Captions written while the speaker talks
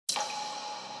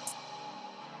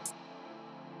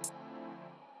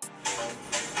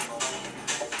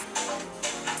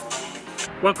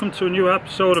welcome to a new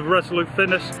episode of Resolute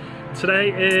Fitness. Today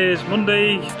is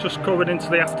Monday, just coming into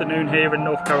the afternoon here in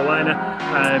North Carolina.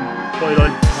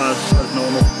 Boiling as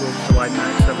normal, we're up to like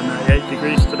 97, 98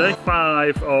 degrees today.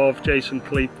 5 of Jason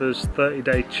Khalipa's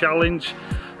 30-day challenge.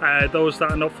 Those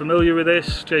that are not familiar with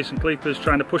this, Jason Khalipa is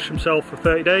trying to push himself for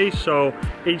 30 days, so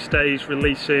each day he's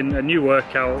releasing a new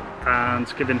workout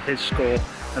and giving his score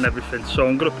and everything. So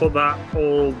I'm going to put that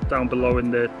all down below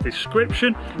in the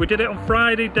description. We did it on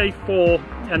Friday, day 4,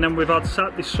 and then we've had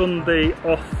Saturday, Sunday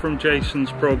off from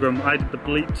Jason's program. I did the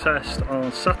bleep test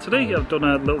on Saturday, I've done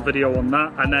a little video on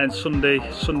that, and then Sunday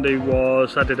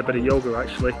was, I did a bit of yoga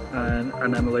actually, and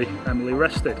Emily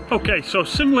rested. Okay, so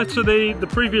similar to the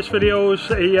previous videos,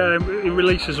 he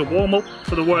releases a warm-up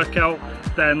for the workout,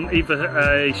 then either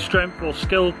a strength or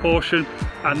skill portion,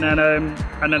 and then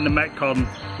the Metcon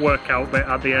workout bit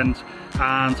at the end.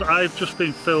 And I've just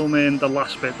been filming the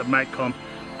last bit, the Metcon,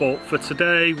 but for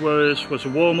today was a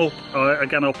warm-up.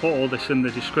 Again, I'll put all this in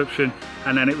the description,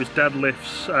 and then it was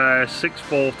deadlifts,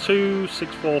 642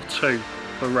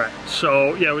 for rep.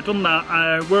 So yeah, we've done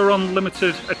that. We're on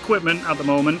limited equipment at the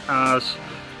moment, as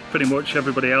pretty much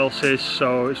everybody else is,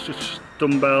 so it's just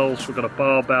dumbbells, we've got a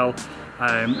barbell,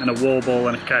 and a wall ball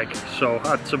and a keg. So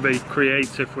I had to be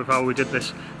creative with how we did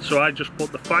this. So I just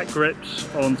put the fat grips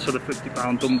onto the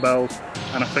 50-pound dumbbells,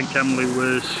 and I think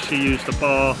she used a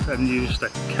bar and used a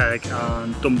keg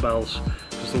and dumbbells,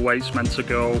 because the weight's meant to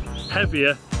go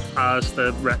heavier as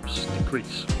the reps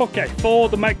decrease. Okay, for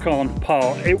the Metcon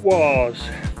part, it was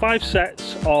 5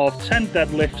 sets of 10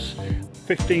 deadlifts,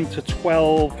 15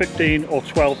 or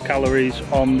 12 calories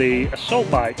on the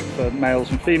assault bike for males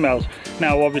and females.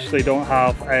 Now obviously don't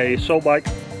have a assault bike,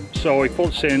 so he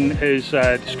puts in his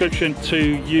description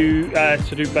to do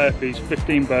burpees,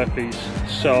 15 burpees.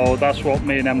 So that's what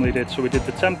me and Emily did. So we did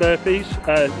the 10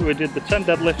 burpees, we did the 10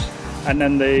 deadlifts, and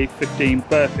then the 15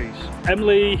 burpees.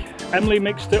 Emily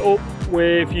mixed it up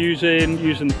with using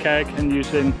the keg and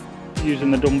using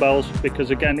the dumbbells, because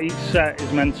again each set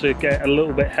is meant to get a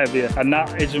little bit heavier, and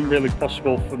that isn't really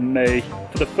possible for me.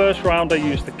 For the first round I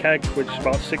used the keg, which is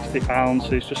about 60 pounds,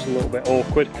 so it's just a little bit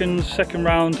awkward. In the second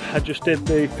round I just did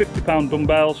the 50-pound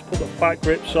dumbbells, put the fat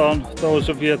grips on. Those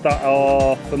of you that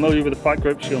are familiar with the fat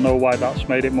grips, you'll know why that's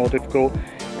made it more difficult.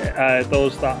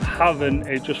 Those that haven't,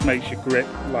 it just makes your grip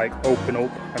like open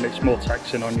up, and it's more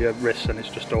taxing on your wrists, and it's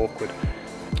just awkward.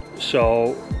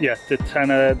 So yeah, did 10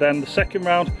 then the second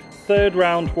round. Third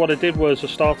round, what I did was I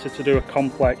started to do a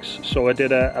complex. So I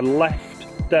did a left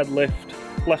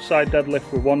side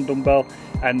deadlift with one dumbbell,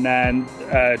 and then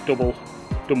double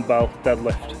dumbbell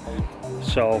deadlift,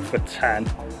 so for 10.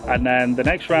 And then the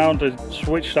next round I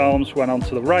switched arms, went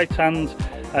onto the right hand,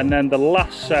 and then the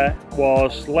last set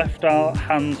was left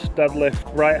hand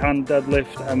deadlift, right hand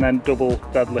deadlift, and then double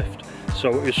deadlift. So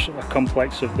it was a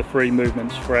complex of the 3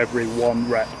 movements for every 1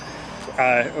 rep.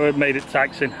 It made it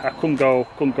taxing. I couldn't go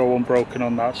unbroken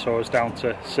on that, so I was down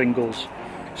to singles.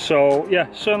 So yeah,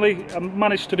 certainly I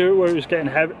managed to do it where it was getting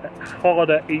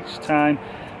harder each time,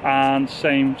 and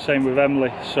same with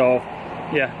Emily. So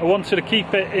yeah, I wanted to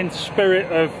keep it in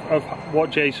spirit of what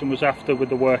Jason was after with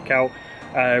the workout,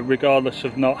 regardless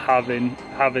of not having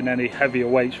any heavier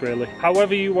weights really.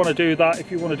 However you want to do that,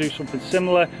 if you want to do something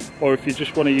similar, or if you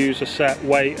just want to use a set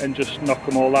weight and just knock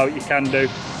them all out, you can do.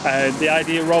 The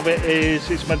idea of it is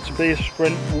it's meant to be a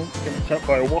sprint. Oh, getting attacked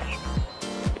by a wasp.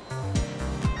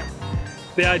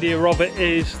 The idea of it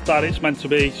is that it's meant to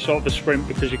be sort of a sprint,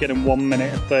 because you're getting 1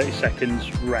 minute and 30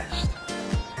 seconds rest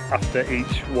after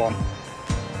each one.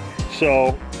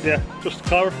 So yeah, just to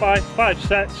clarify, 5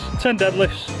 sets, 10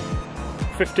 deadlifts,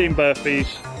 15 burpees,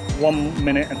 1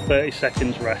 minute and 30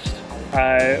 seconds rest.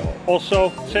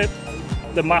 Also, tip,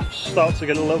 the maths start to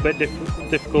get a little bit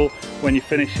difficult when you're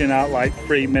finishing out like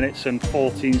 3 minutes and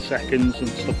 14 seconds and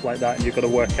stuff like that, and you've got to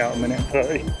work out 1 minute and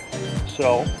 30.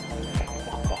 So,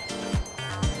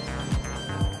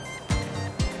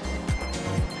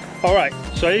 alright,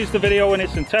 so here's the video in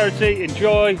its entirety.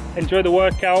 Enjoy the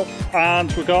workout,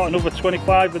 and we've got another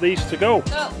 25 of these to go.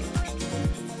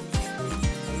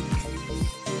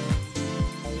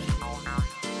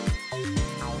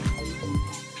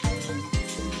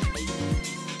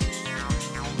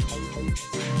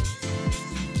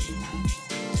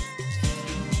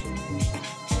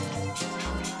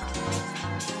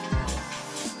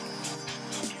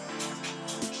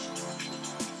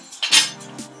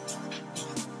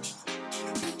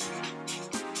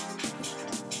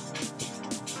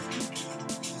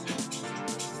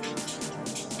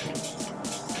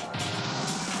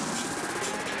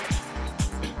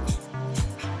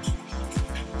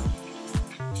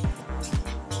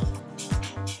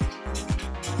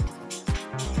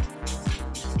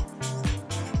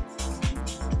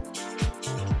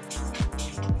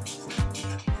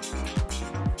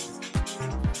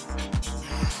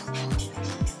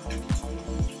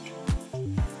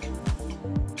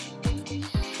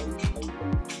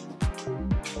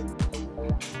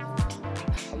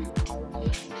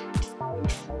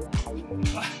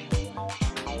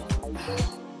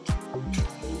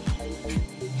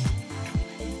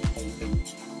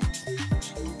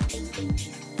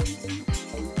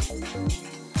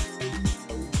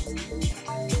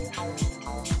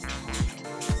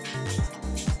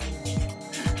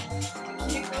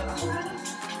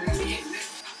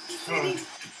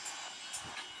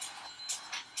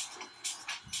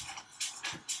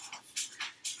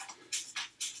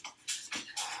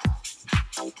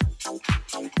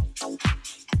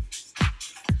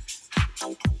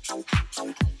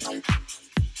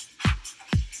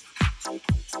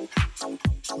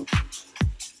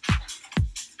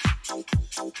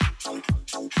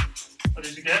 What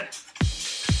did you get?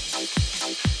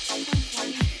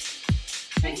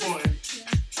 140.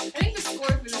 I think the score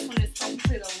for this one is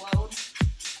technically the load.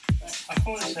 I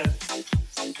thought it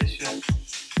said this year.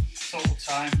 Total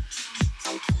time.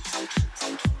 I'm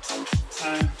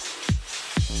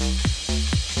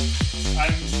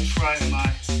just writing my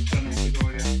turning to go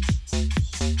again.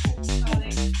 I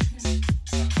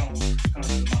can't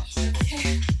do the maths.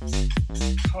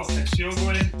 Okay, so you're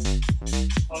going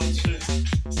on to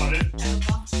pardon?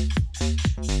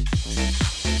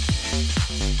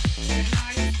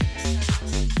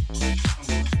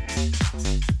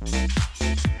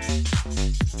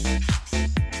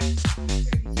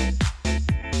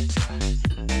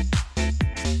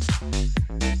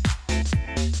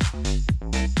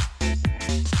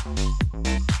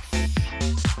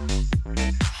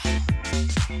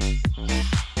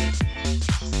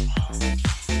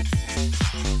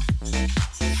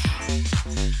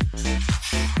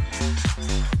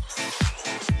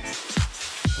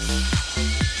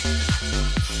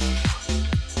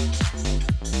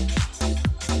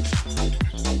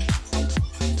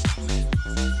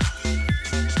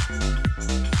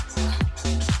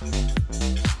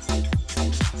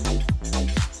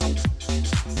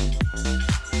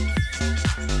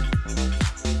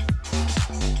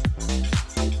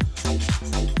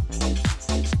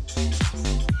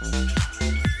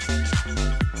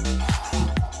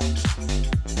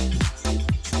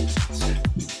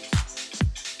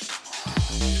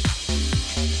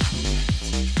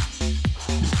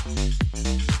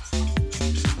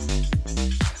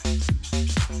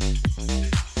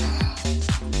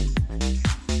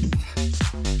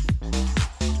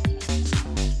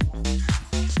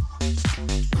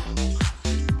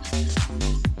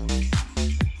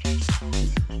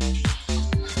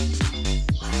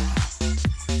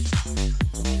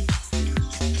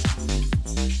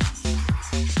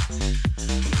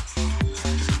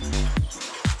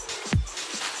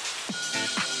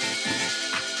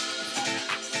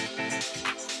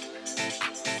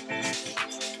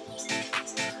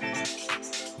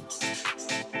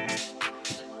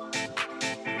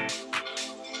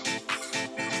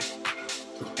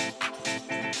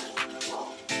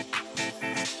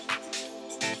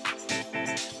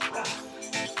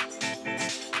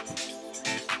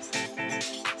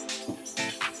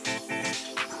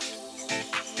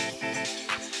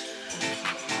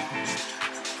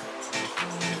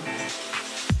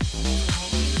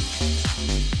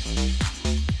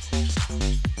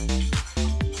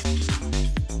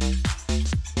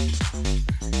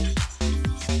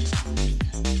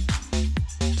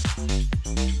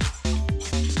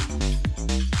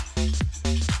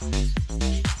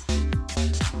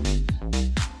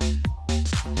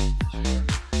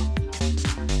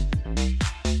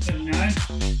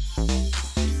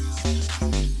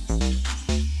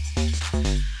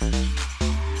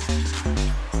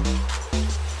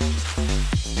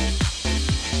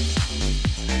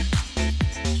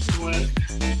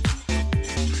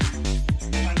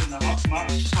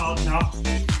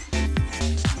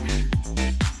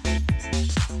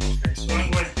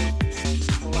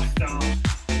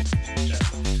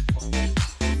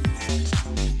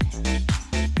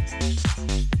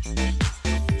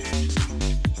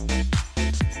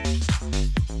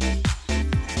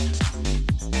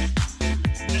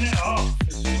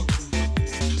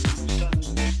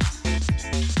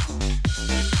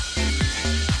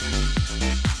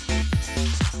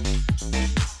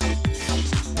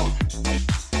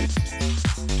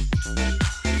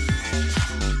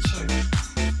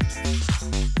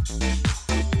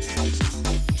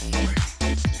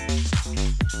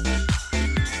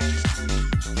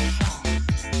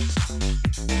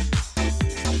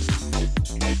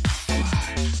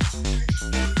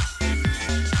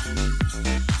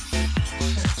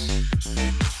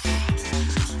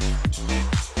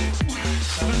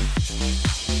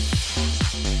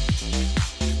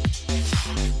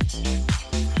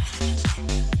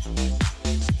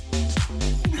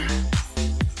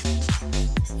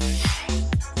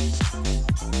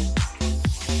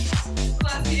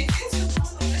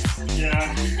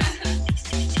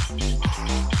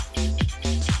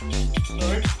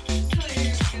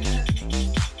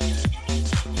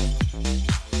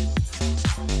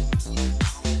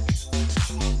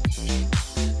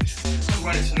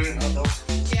 weights are doing that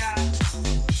though. Yeah.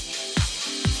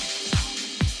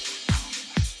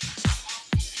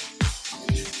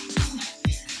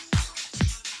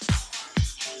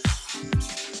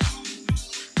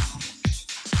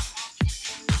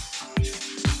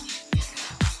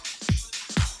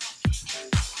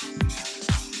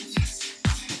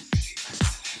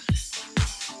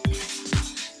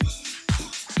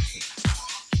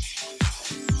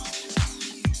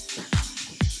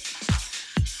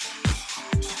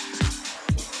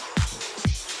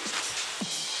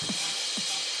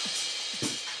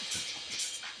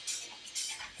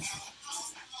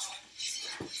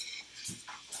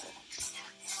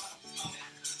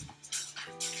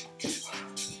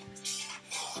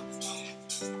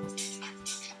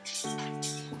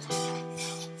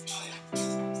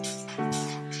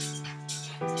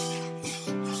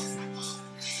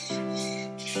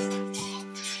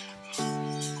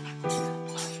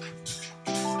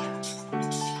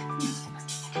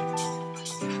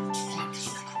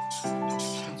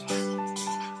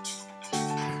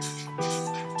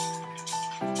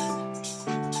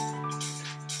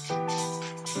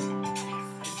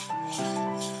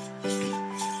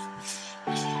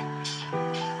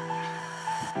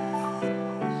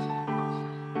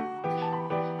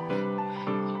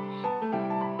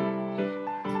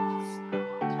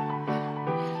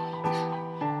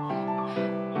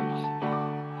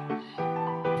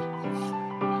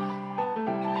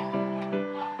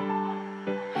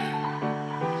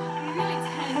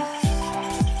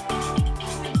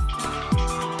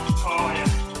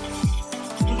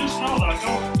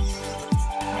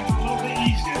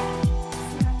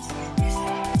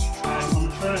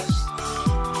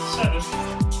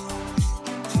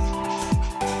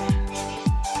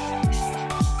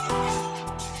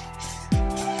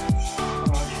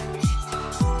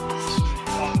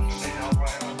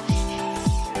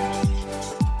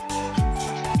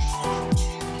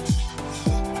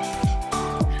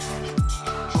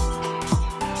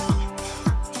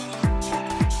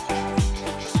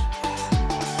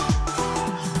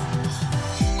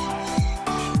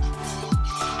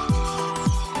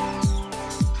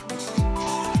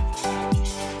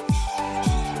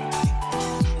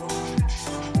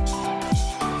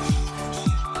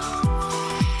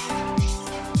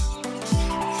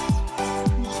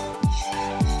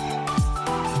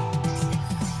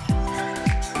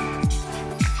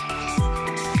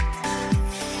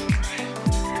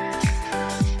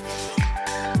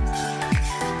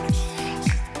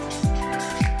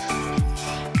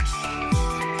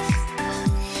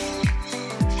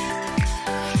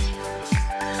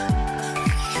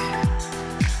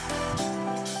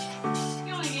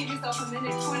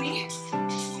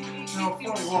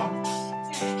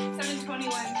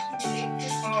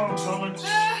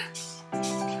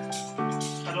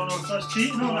 That's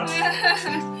cheating or not?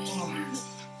 Oh,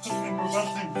 that's been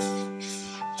progressing.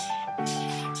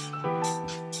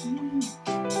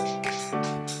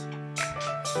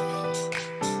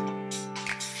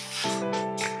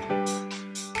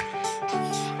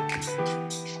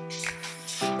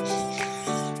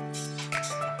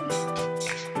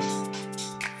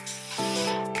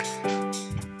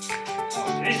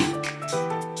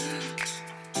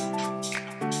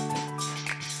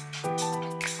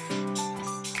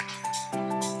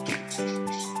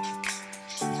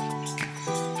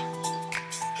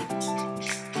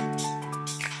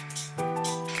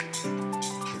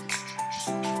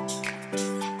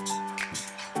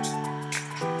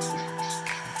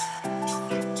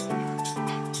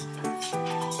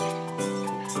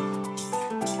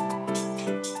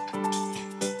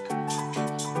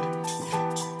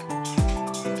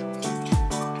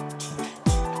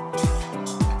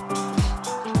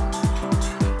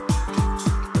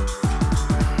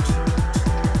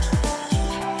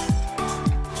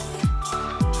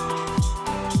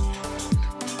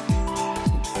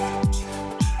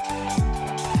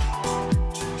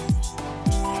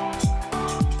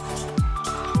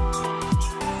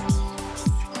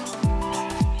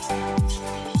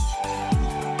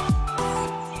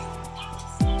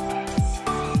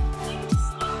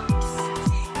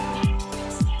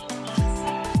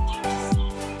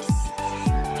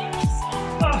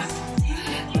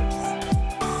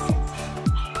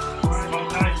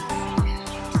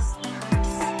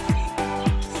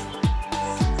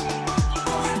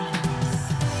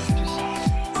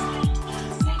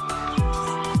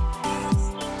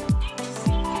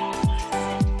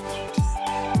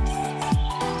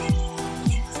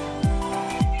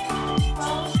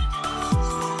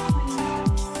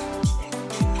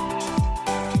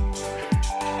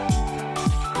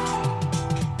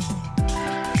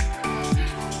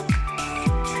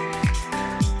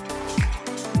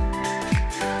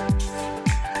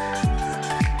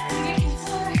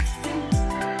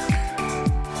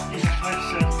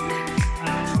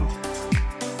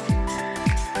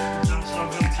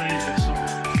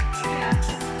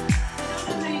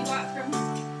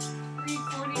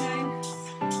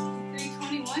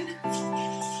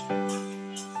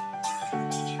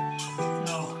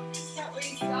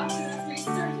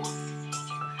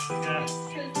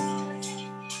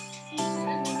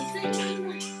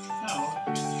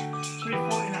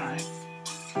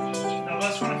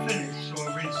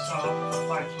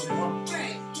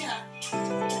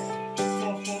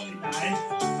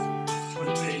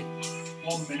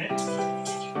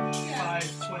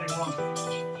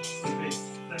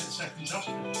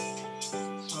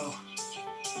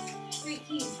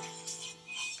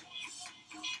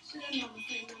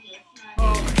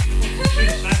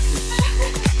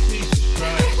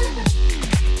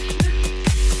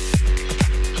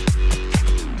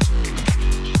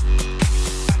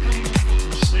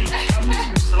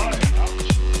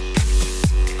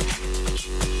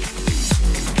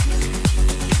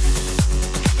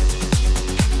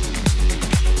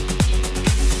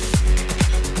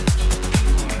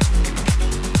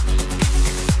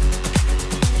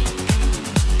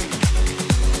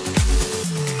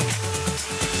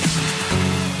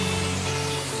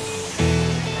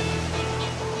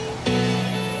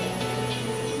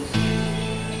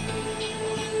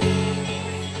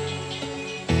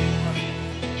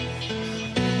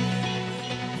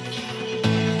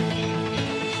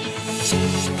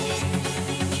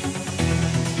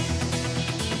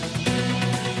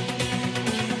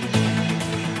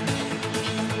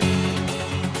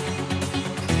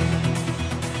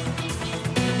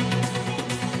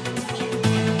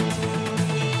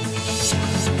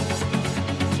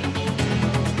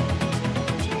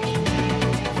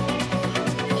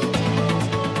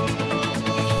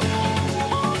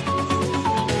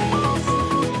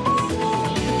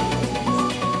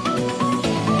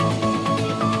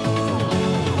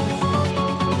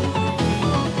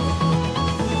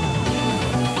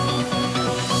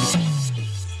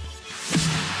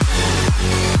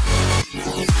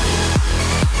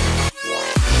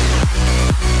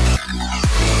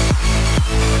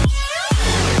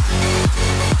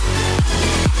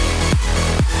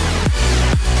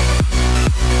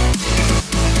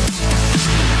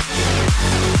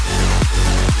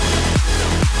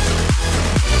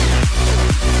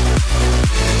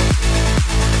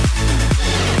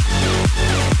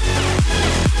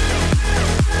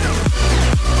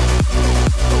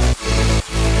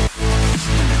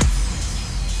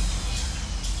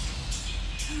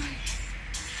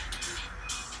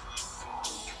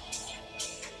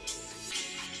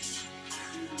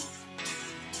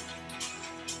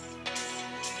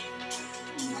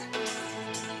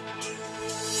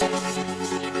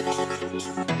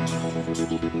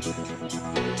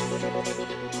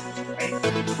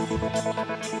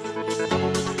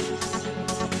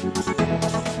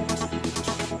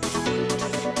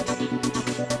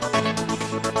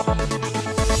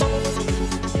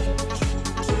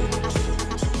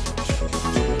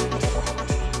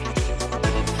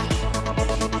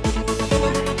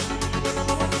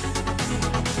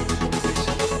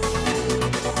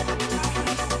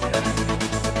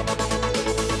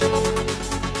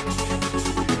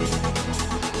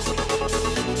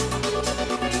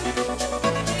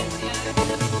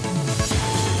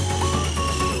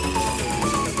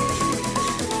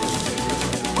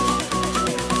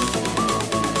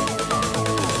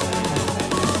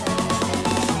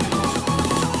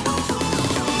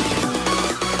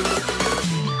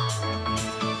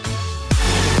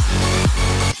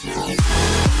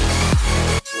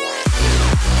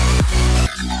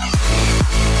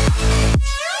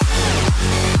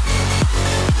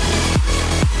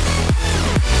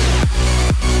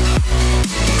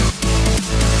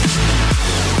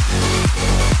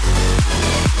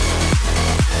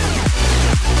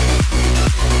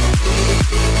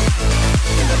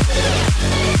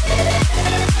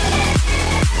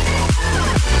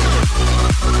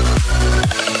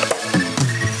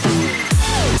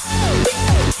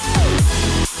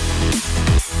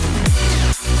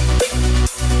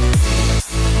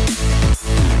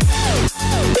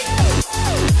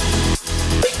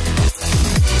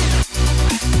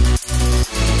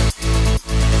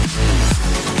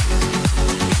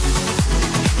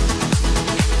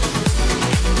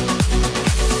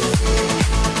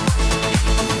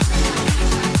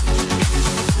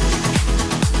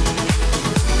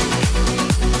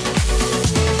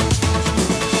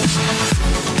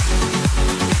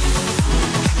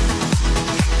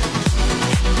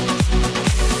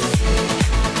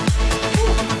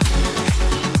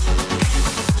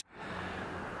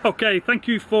 Okay, thank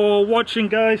you for watching,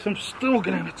 guys. I'm still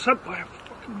getting attacked by a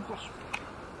fucking wasp.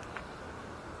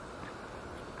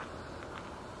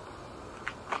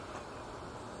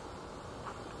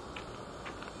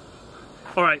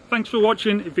 Alright, thanks for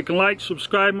watching. If you can like,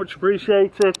 subscribe, much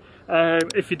appreciated.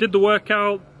 If you did the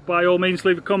workout, by all means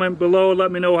leave a comment below.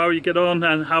 Let me know how you get on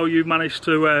and how you managed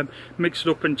to mix it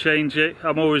up and change it.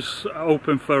 I'm always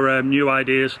open for new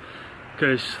ideas,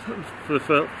 because for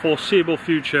the foreseeable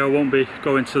future I won't be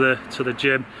going to the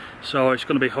gym, so it's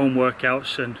going to be home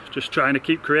workouts and just trying to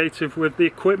keep creative with the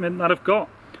equipment that I've got.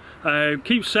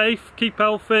 Keep safe, keep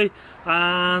healthy,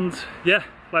 and yeah,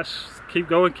 let's keep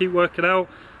going, keep working out,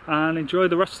 and enjoy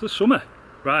the rest of the summer.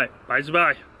 Right, bye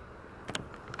bye.